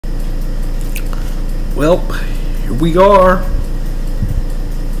Well, here we are,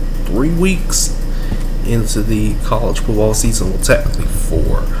 3 weeks into the college football season. Well, technically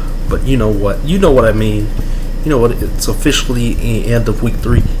 4, but you know what? You know what I mean. You know what? It's officially the end of week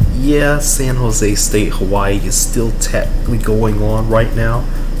 3. Yeah, San Jose State, Hawaii is still technically going on right now.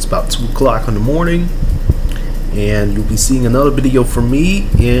 It's about 2 o'clock in the morning, and you'll be seeing another video from me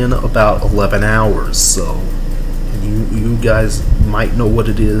in about 11 hours. So, you guys might know what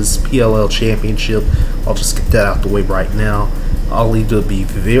it is, PLL Championship. I'll just get that out the way right now. I'll either be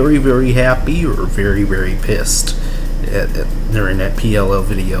very, very happy or very, very pissed during that PLL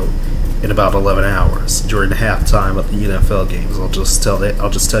video in about 11 hours during the halftime of the NFL games. I'll just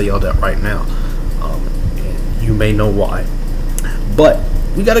tell y'all that right now. And you may know why. But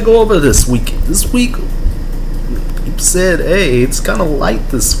we got to go over this week. This week, people said, hey, it's kind of light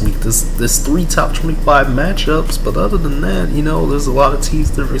this week. There's 3 top 25 matchups, but other than that, you know, there's a lot of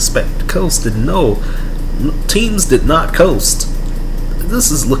teams that respect coasted. No, teams did not coast. This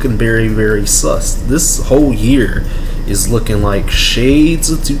is looking very, very sus. This whole year is looking like shades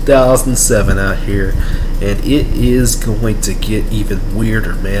of 2007 out here, and it is going to get even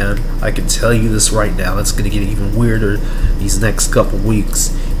weirder, man. I can tell you this right now. It's going to get even weirder these next couple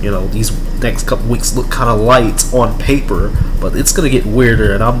weeks. You know, these next couple weeks look kind of light on paper, but it's going to get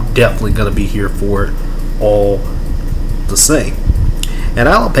weirder, and I'm definitely going to be here for it all the same. And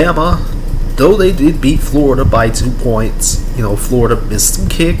Alabama, though they did beat Florida by 2 points, you know, Florida missed some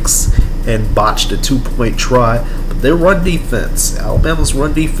kicks and botched a 2-point try, but their run defense, Alabama's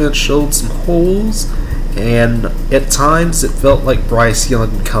run defense showed some holes, and at times it felt like Bryce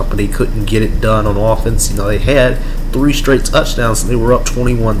Young and company couldn't get it done on offense. You know, they had 3 straight touchdowns and they were up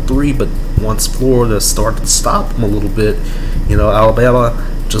 21-3, but once Florida started to stop them a little bit, you know, Alabama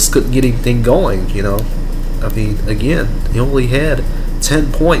just couldn't get anything going. You know, I mean, again, they only had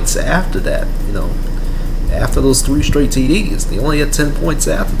 10 points after that. You know, after those 3 straight TDs, they only had 10 points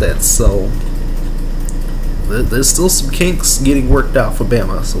after that. So there's still some kinks getting worked out for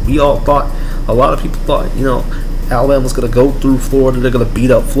Bama. So we all thought, a lot of people thought, you know, Alabama's going to go through Florida, they're going to beat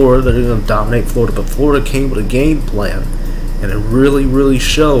up Florida, they're going to dominate Florida, but Florida came with a game plan, and it really, really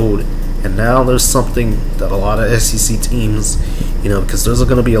showed. And now there's something that a lot of SEC teams, you know, because there's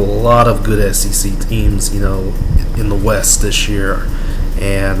going to be a lot of good SEC teams, you know, in the West this year,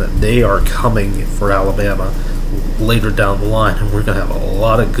 and they are coming for Alabama later down the line, and we're going to have a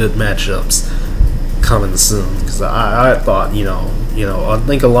lot of good matchups coming soon. Because I thought, you know, I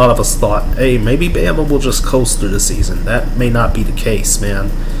think a lot of us thought, hey, maybe Bama will just coast through the season. That may not be the case,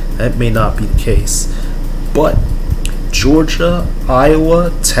 man. That may not be the case. But Georgia,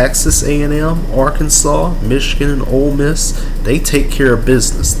 Iowa, Texas A&M, Arkansas, Michigan, and Ole Miss, they take care of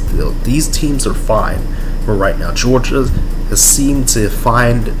business. These teams are fine for right now. Georgia has seemed to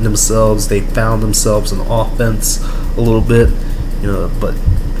find themselves. They found themselves in offense a little bit, you know, but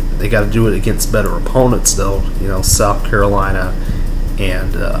they got to do it against better opponents, though. You know, South Carolina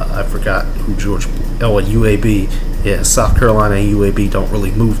and I forgot who UAB. Yeah, South Carolina and UAB don't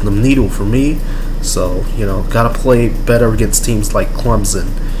really move the needle for me. So, you know, got to play better against teams like Clemson.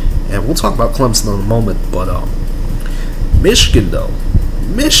 And we'll talk about Clemson in a moment. But Michigan, though.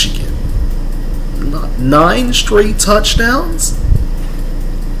 Michigan. 9 straight touchdowns?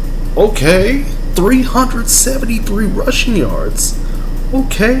 Okay. 373 rushing yards.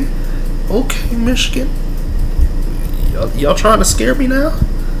 Okay, Michigan. Y'all trying to scare me now?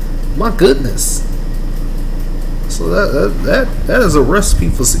 My goodness. So that is a recipe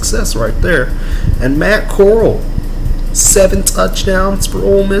for success right there. And Matt Corral, 7 touchdowns for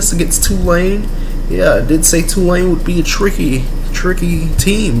Ole Miss against Tulane. Yeah, I did say Tulane would be a tricky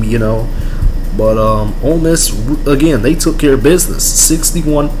team, you know. But Ole Miss, again, they took care of business.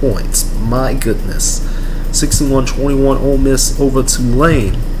 61 points. My goodness. 61-21 Ole Miss over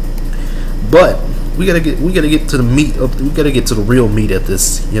Tulane. But we gotta get to the meat of, we gotta get to the real meat at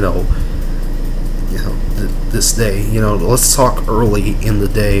this, you know, this day. You know, let's talk early in the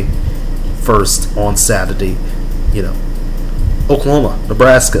day first on Saturday. You know, Oklahoma,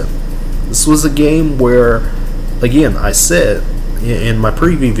 Nebraska. This was a game where, again, I said in my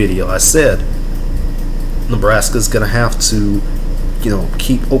preview video, I said Nebraska's gonna have to, you know,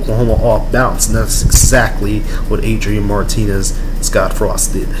 keep Oklahoma off balance, and that's exactly what Adrian Martinez and Scott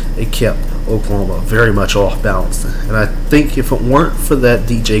Frost did. They kept Oklahoma very much off balance, and I think if it weren't for that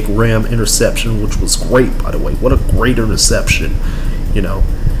DJ Graham interception, which was great, by the way, what a great interception, you know,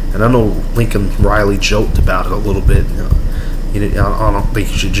 and I know Lincoln Riley joked about it a little bit. You know, I don't think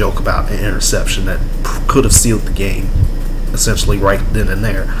you should joke about an interception that could have sealed the game, essentially right then and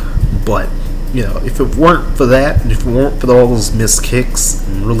there, but if it weren't for that, and if it weren't for all those missed kicks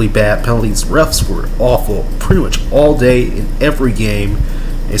and really bad penalties, refs were awful pretty much all day in every game,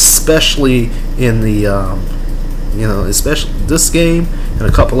 especially in the, especially this game and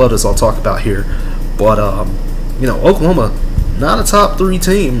a couple others I'll talk about here. But Oklahoma, not a top 3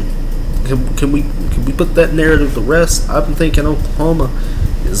 team. Can we put that narrative to rest? I've been thinking Oklahoma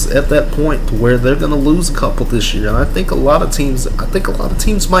is at that point to where they're going to lose a couple this year, and I think a lot of teams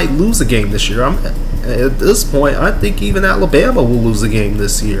might lose a game this year. At this point, I think even Alabama will lose a game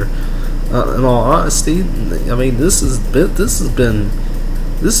this year. In all honesty, I mean, this is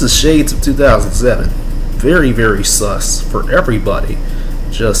shades of 2007. Very, very sus for everybody.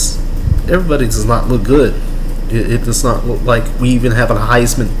 Just everybody does not look good. It does not look like we even have a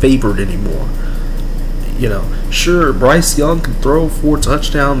Heisman favorite anymore. Sure, Bryce Young can throw 4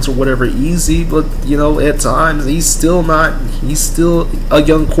 touchdowns or whatever easy, but at times he's still a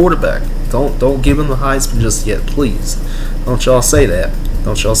young quarterback. Don't give him the Heisman just yet, please. Don't y'all say that.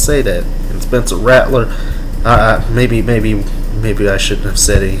 And Spencer Rattler, maybe I shouldn't have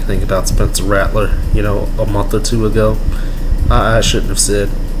said anything about Spencer Rattler, a month or 2 ago. I shouldn't have said,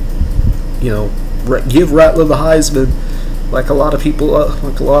 give Rattler the Heisman, like a lot of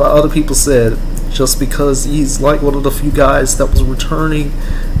other people said, just because he's like one of the few guys that was returning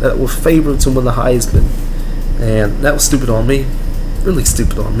that were favored to win the Heisman. And that was stupid on me. Really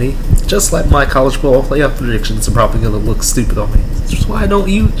stupid on me. Just like my college football playoff predictions are probably going to look stupid on me. That's why I don't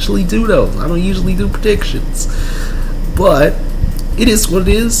usually do those. I don't usually do predictions. But it is what it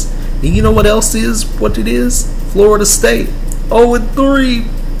is. And you know what else is what it is? Florida State 0-3.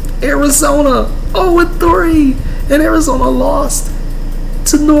 Arizona 0-3. And Arizona lost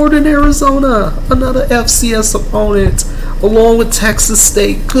to Northern Arizona, another FCS opponent, along with Texas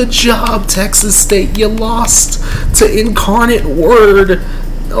State. Good job, Texas State. You lost to Incarnate Word.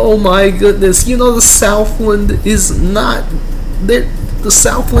 Oh my goodness. The Southland is not there. The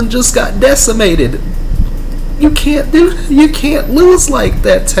Southland just got decimated. You can't lose like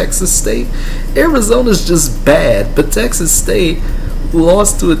that, Texas State. Arizona's just bad, but Texas State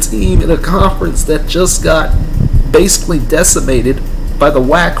lost to a team in a conference that just got basically decimated by the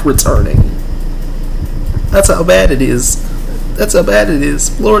WAC returning. That's how bad it is.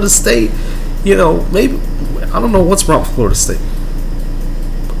 Florida State, maybe, I don't know what's wrong with Florida State.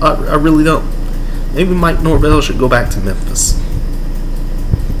 I really don't. Maybe Mike Norvell should go back to Memphis.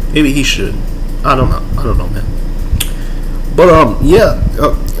 Maybe he should. I don't know, man. But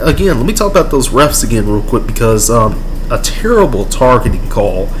again, let me talk about those refs again real quick, because a terrible targeting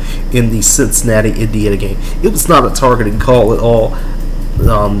call in the Cincinnati-Indiana game. It was not a targeting call at all.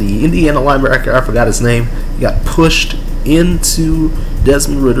 The Indiana linebacker, I forgot his name, got pushed into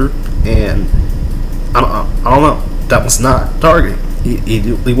Desmond Ridder, and I don't know. That was not targeting.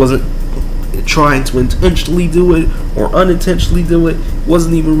 He wasn't trying to intentionally do it or unintentionally do it. It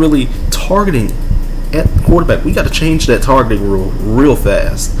wasn't even really targeting at the quarterback. We got to change that targeting rule real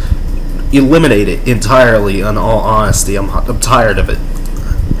fast. Eliminate it entirely, in all honesty. I'm tired of it.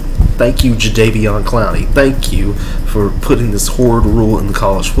 Thank you, Jadeveon Clowney. Thank you for putting this horrid rule in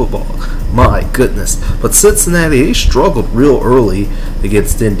college football. My goodness. But Cincinnati, they struggled real early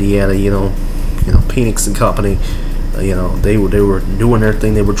against Indiana. Penix and company. They were doing their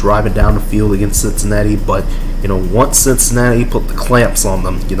thing. They were driving down the field against Cincinnati. But once Cincinnati put the clamps on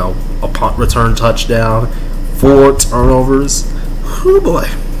them, a punt return touchdown, 4 turnovers. Oh boy.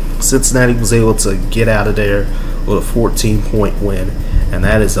 Cincinnati was able to get out of there with a 14-point win. And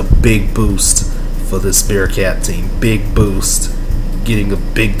that is a big boost for this Bearcat team. Big boost. Getting a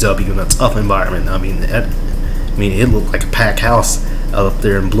big W in a tough environment. I mean, it looked like a packed house out up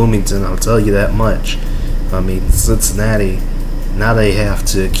there in Bloomington, I'll tell you that much. I mean, Cincinnati, now they have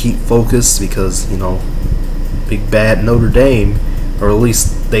to keep focused because, big bad Notre Dame, or at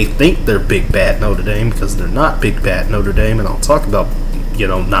least they think they're big bad Notre Dame, because they're not big bad Notre Dame, and I'll talk about,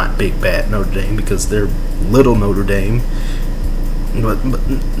 not big bad Notre Dame, because they're little Notre Dame. But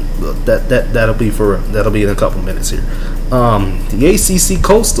that'll be in a couple minutes here. The ACC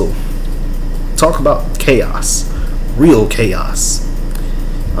Coastal. Talk about chaos, real chaos.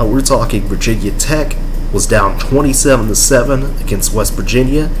 We're talking Virginia Tech was down 27-7 against West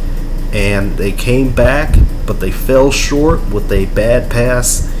Virginia, and they came back, but they fell short with a bad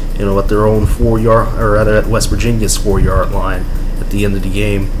pass, at their own 4-yard, or rather at West Virginia's 4-yard line at the end of the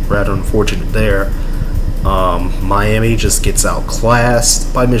game. Rather unfortunate there. Miami just gets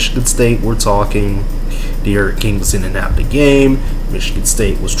outclassed by Michigan State. We're talking De'Aaron King was in and out of the game. Michigan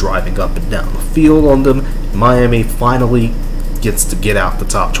State was driving up and down the field on them. Miami finally gets to get out the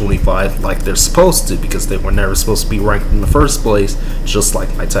top 25 like they're supposed to, because they were never supposed to be ranked in the first place, just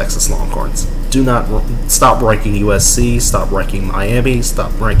like my Texas Longhorns. Do not stop ranking USC, stop ranking Miami,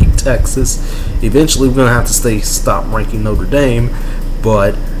 stop ranking Texas. Eventually, we're gonna have to stop ranking Notre Dame,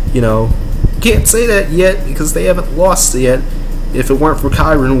 but can't say that yet because they haven't lost yet. If it weren't for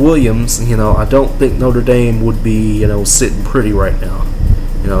Kyron Williams, I don't think Notre Dame would be sitting pretty right now.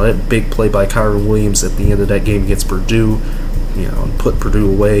 That big play by Kyron Williams at the end of that game against Purdue, and put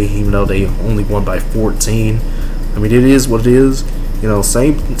Purdue away, even though they only won by 14. I mean, it is what it is.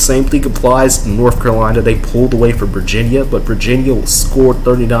 Same thing applies to North Carolina. They pulled away from Virginia, but Virginia scored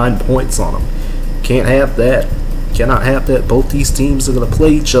 39 points on them. Can't have that. Cannot have that. Both these teams are going to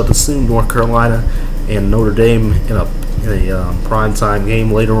play each other soon, North Carolina and Notre Dame, in a primetime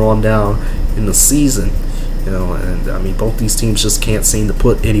game later on down in the season. And I mean, both these teams just can't seem to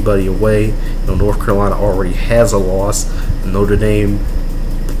put anybody away. North Carolina already has a loss. Notre Dame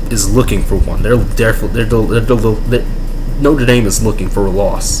is looking for one. Notre Dame is looking for a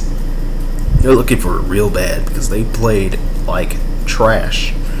loss. They're looking for it real bad because they played like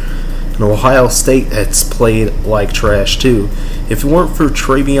trash. And Ohio State has played like trash too. If it weren't for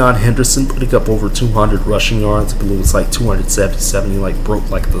Travion Henderson putting up over 200 rushing yards, I believe it's like 277, he like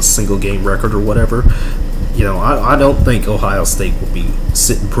broke like the single game record or whatever. I don't think Ohio State will be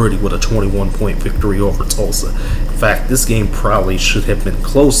sitting pretty with a 21-point victory over Tulsa. In fact, this game probably should have been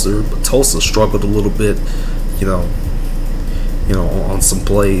closer, but Tulsa struggled a little bit, on some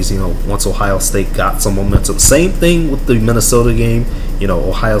plays, once Ohio State got some momentum. Same thing with the Minnesota game.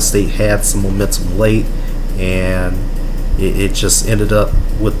 Ohio State had some momentum late, and it just ended up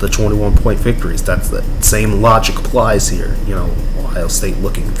with the 21-point victories. That's the same logic applies here. Ohio State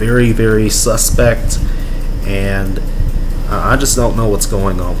looking very, very suspect, and I just don't know what's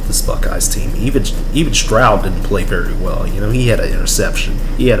going on with this Buckeyes team. Even Stroud didn't play very well. He had an interception.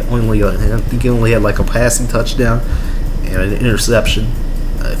 I think he only had like a passing touchdown and an interception,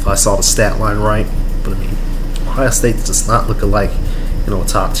 if I saw the stat line right. But I mean, Ohio State's just not looking like a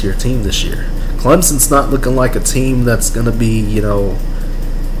top tier team this year. Clemson's not looking like a team that's going to be in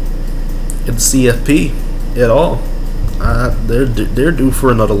the CFP at all. They're due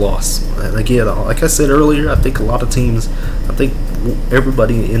for another loss. And again, like I said earlier, I think a lot of teams, I think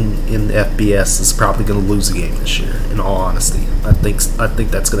everybody in the FBS is probably going to lose a game this year. In all honesty, I think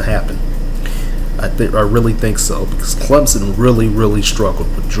that's going to happen. I really think so, because Clemson really, really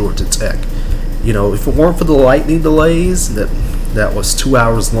struggled with Georgia Tech. If it weren't for the lightning delays that was 2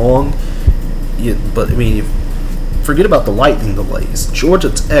 hours long, but I mean, forget about the lightning delays. Georgia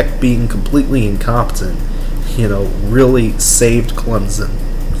Tech being completely incompetent, really saved Clemson.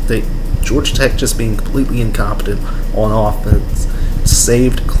 Georgia Tech just being completely incompetent on offense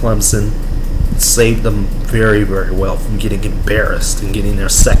saved Clemson, saved them very, very well from getting embarrassed and getting their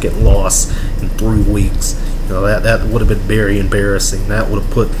second loss in 3 weeks. That would have been very embarrassing. That would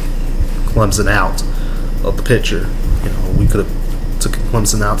have put Clemson out of the picture. We could have took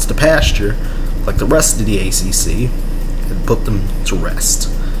Clemson out to the pasture like the rest of the ACC and put them to rest.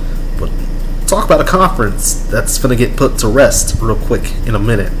 But talk about a conference that's going to get put to rest real quick in a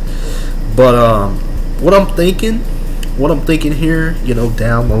minute. But what I'm thinking here,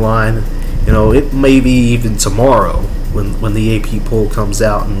 down the line, it may be even tomorrow when the AP poll comes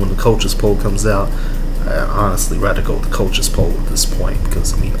out and when the coaches poll comes out. I honestly rather go with the coaches poll at this point,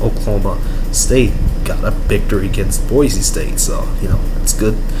 because I mean, Oklahoma State got a victory against Boise State, so it's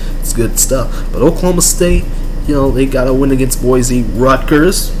good stuff. But Oklahoma State, they got a win against Boise.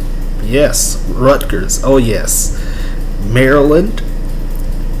 Rutgers, yes, Rutgers, oh yes, Maryland,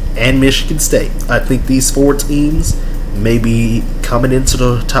 and Michigan State. I think these 4 teams may be coming into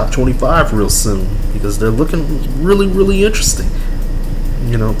the top 25 real soon, because they're looking really, really interesting.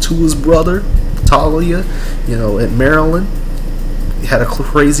 Tua's brother, Talia, at Maryland, had a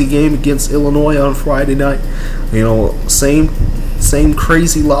crazy game against Illinois on Friday night. Same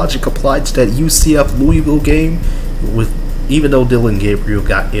crazy logic applied to that UCF Louisville game, even though Dylan Gabriel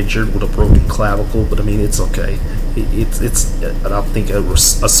got injured with a broken clavicle. But I mean, it's okay. I don't think a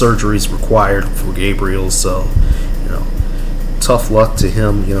surgery is required for Gabriel, so tough luck to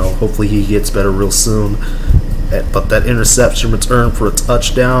him. Hopefully he gets better real soon. But that interception return for a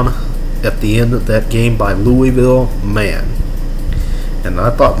touchdown at the end of that game by Louisville, man. And I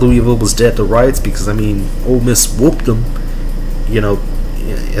thought Louisville was dead to rights, because I mean, Ole Miss whooped them,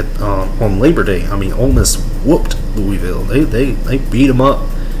 on Labor Day. I mean, Ole Miss whooped Louisville. They beat them up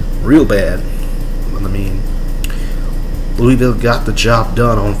real bad. I mean, Louisville got the job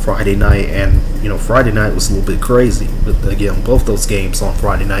done on Friday night, and Friday night was a little bit crazy. But again, both those games on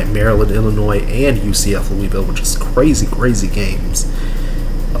Friday night, Maryland, Illinois, and UCF Louisville, were just crazy games.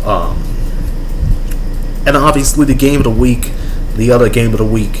 And obviously the game of the week, the other game of the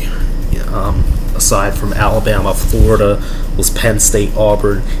week, aside from Alabama, Florida, was Penn State,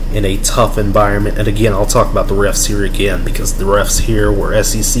 Auburn in a tough environment. And again, I'll talk about the refs here again, because the refs here were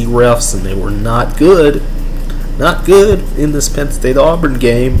SEC refs and they were not good. Not good in this Penn State Auburn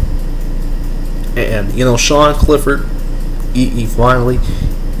game. And, you know, Sean Clifford, he finally,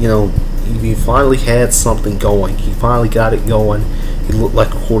 you know, he finally had something going. He finally got it going. He looked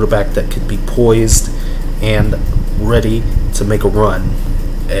like a quarterback that could be poised and ready to make a run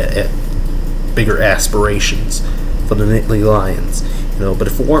at bigger aspirations for the Nittany Lions. You know, but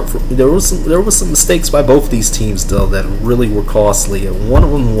if it weren't for, there was some mistakes by both these teams though that really were costly, and one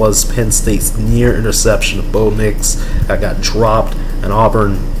of them was Penn State's near interception of Bo Nix that got dropped, and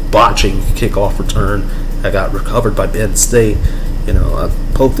Auburn botching kickoff return that got recovered by Penn State. You know,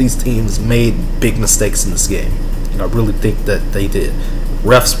 both these teams made big mistakes in this game. I really think that they did.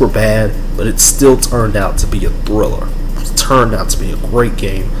 Refs were bad, but it still turned out to be a thriller. It turned out to be a great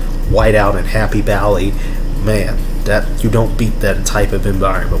game. Whiteout and Happy Valley, man, that you don't beat that type of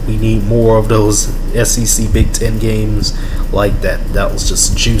environment. We need more of those SEC Big Ten games like that. That was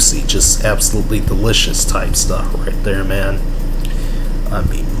just juicy, just absolutely delicious type stuff right there, man. I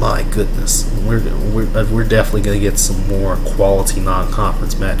mean, my goodness, we're definitely going to get some more quality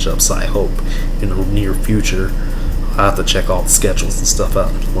non-conference matchups, I hope, in the near future. I have to check all the schedules and stuff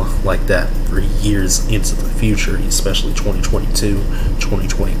out like that for years into the future, especially 2022,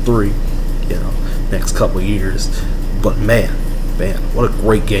 2023, you know, next couple of years. But man, what a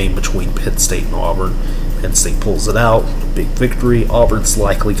great game between Penn State and Auburn. Penn State pulls it out, big victory. Auburn's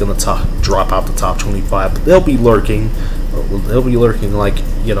likely going to drop out the top 25, but they'll be lurking. They'll be lurking like,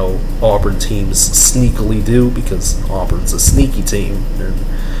 you know, Auburn teams sneakily do, because Auburn's a sneaky team. They're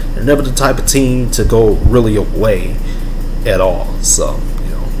never the type of team to go really away at all. So,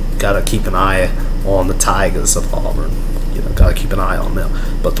 you know, gotta keep an eye on the Tigers of Auburn. You know, gotta keep an eye on them.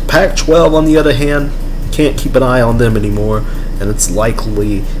 But the Pac-12, on the other hand, can't keep an eye on them anymore, and it's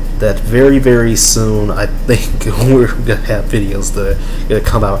likely that very, very soon, I think we're gonna have videos that are gonna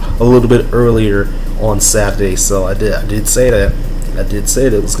come out a little bit earlier on Saturday. So I did say that. I did say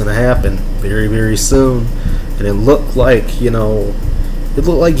that it was gonna happen very, very soon, and it looked like, you know,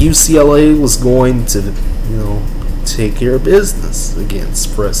 UCLA was going to, you know, take care of business against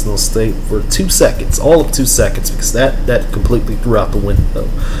Fresno State for 2 seconds, all of 2 seconds, because that completely threw out the window.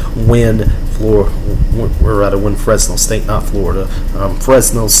 When Fresno State, not Florida.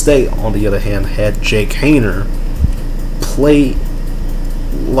 Fresno State, on the other hand, had Jake Haener play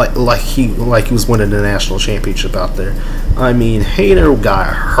like he was winning the national championship out there. I mean, Haener got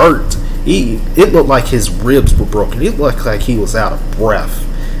hurt. It looked like his ribs were broken. It looked like he was out of breath,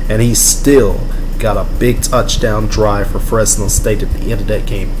 and he still got a big touchdown drive for Fresno State at the end of that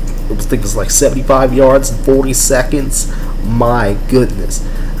game. I think it was like 75 yards in 40 seconds. My goodness.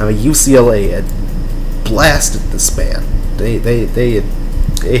 I mean, UCLA had blasted this man. That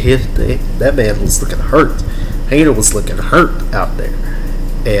man was looking hurt. Haener was looking hurt out there.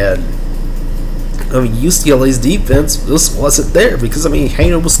 And I mean, UCLA's defense just wasn't there, because I mean,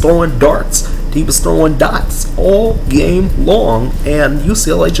 Haener was throwing darts. He was throwing dots all game long, and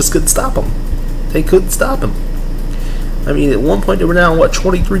UCLA just couldn't stop him. They couldn't stop him. I mean, at one point they were down, what,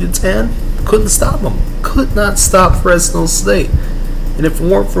 23-10? Couldn't stop him. Could not stop Fresno State. And if it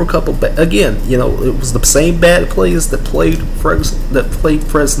weren't for a couple, again, you know, it was the same bad plays that played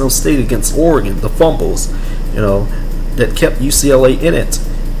Fresno State against Oregon, the fumbles, you know, that kept UCLA in it,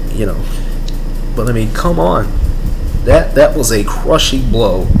 you know. But I mean, come on, that was a crushing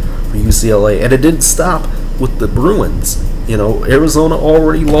blow for UCLA, and it didn't stop with the Bruins. You know, Arizona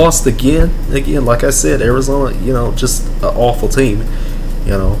already lost again. Like I said, Arizona, you know, just an awful team,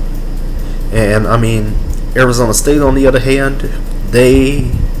 you know. And I mean, Arizona State, on the other hand,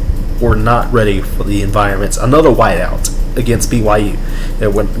 they were not ready for the environments. Another whiteout against BYU.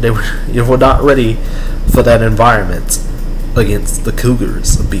 They were not ready for that environment against the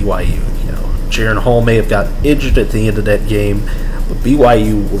Cougars of BYU. You know, Jaron Hall may have gotten injured at the end of that game, but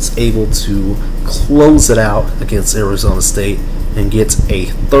BYU was able to close it out against Arizona State and gets a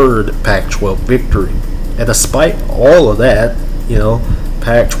third Pac-12 victory. And despite all of that, you know,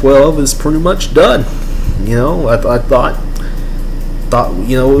 Pac-12 is pretty much done. You know, I thought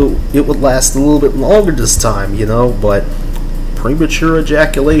you know, it would last a little bit longer this time, you know, but premature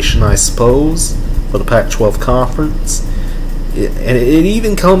ejaculation, I suppose, for the Pac-12 conference. And it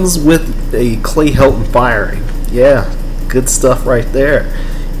even comes with a Clay Helton firing. Yeah, good stuff right there.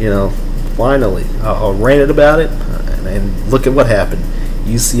 You know, finally, I ranted about it, and look at what happened.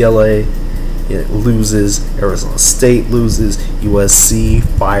 UCLA loses, Arizona State loses, USC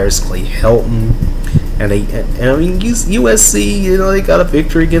fires Clay Helton, And I mean, USC, you know, they got a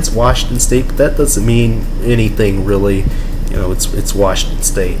victory against Washington State, but that doesn't mean anything really. You know, it's Washington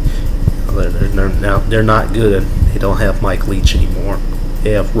State. They're not good. They don't have Mike Leach anymore.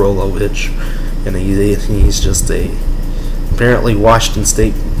 They have Rolovich, and he's just apparently Washington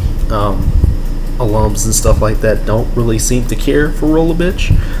State alums and stuff like that don't really seem to care for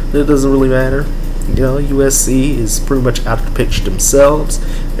Rolovich. It doesn't really matter. You know, USC is pretty much out of the picture themselves.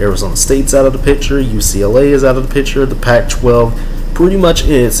 Arizona State's out of the picture. UCLA is out of the picture. The Pac-12, pretty much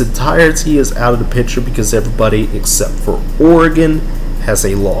in its entirety, is out of the picture because everybody except for Oregon has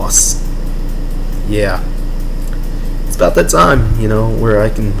a loss. Yeah, it's about that time, you know, where I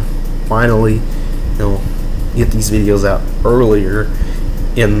can finally, you know, get these videos out earlier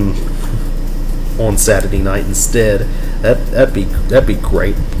on Saturday night instead. That'd be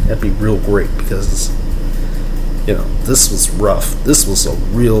great. That'd be real great because, you know, this was rough. This was a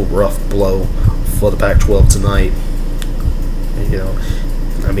real rough blow for the Pac-12 tonight. And, you know,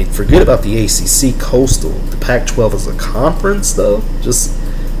 I mean, forget about the ACC Coastal. The Pac-12 as a conference, though, just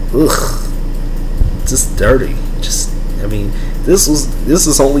dirty. I mean, this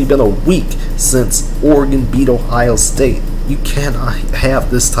has only been a week since Oregon beat Ohio State. You cannot have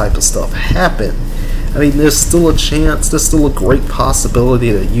this type of stuff happen. I mean, there's still a chance, there's still a great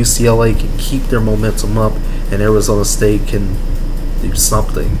possibility that UCLA can keep their momentum up and Arizona State can do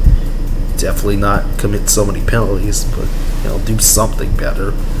something. Definitely not commit so many penalties, but, you know, do something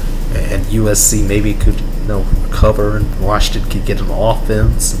better. And USC maybe could, you know, recover, and Washington could get an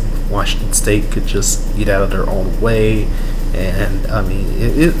offense, and Washington State could just get out of their own way. And, I mean,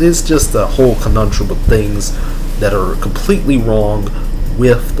 it's just a whole conundrum of things that are completely wrong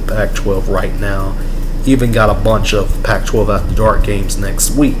with the Pac-12 right now. Even got a bunch of Pac-12 After Dark games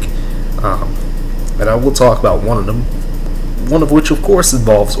next week. And I will talk about one of them. One of which, of course,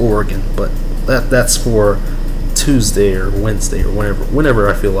 involves Oregon, but that's for Tuesday or Wednesday or whenever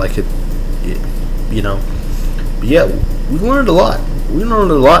I feel like it, you know. But yeah, we learned a lot. We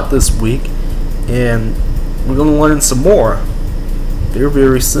learned a lot this week, and we're going to learn some more very,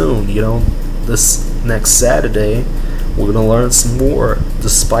 very soon. You know, this next Saturday, we're going to learn some more,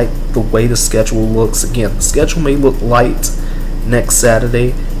 despite the way the schedule looks. Again, the schedule may look light next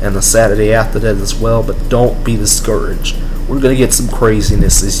Saturday and the Saturday after that as well, but don't be discouraged. We're going to get some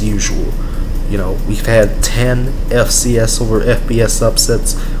craziness as usual. You know, we've had 10 FCS over FBS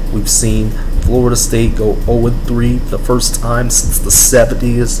upsets. We've seen Florida State go 0-3 the first time since the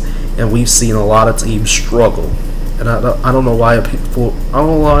 70s, and we've seen a lot of teams struggle. And I don't know why I don't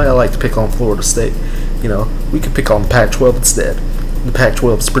know why I like to pick on Florida State. You know, we could pick on the Pac-12 instead. The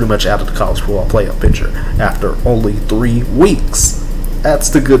Pac-12 is pretty much out of the college football playoff picture after only 3 weeks. That's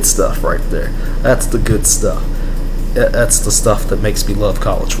the good stuff right there. That's the good stuff. That's the stuff that makes me love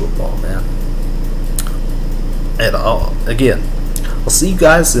college football, man. And again, I'll see you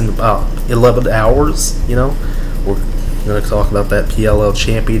guys in about 11 hours. You know, we're going to talk about that PLL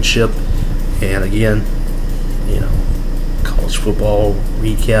championship, and again, you know, college football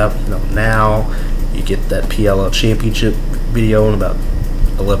recap. You know, now you get that PLL championship video in about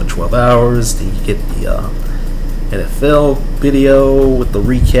 11-12 hours. Then you get the NFL video with the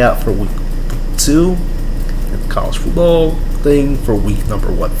recap for week 2, and the college football thing for week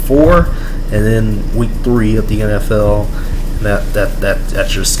number 4, and then week 3 of the NFL. And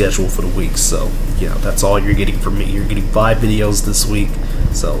that's your schedule for the week. So, you know, that's all you're getting from me. You're getting 5 videos this week,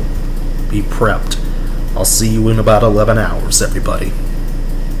 so be prepped. I'll see you in about 11 hours, everybody.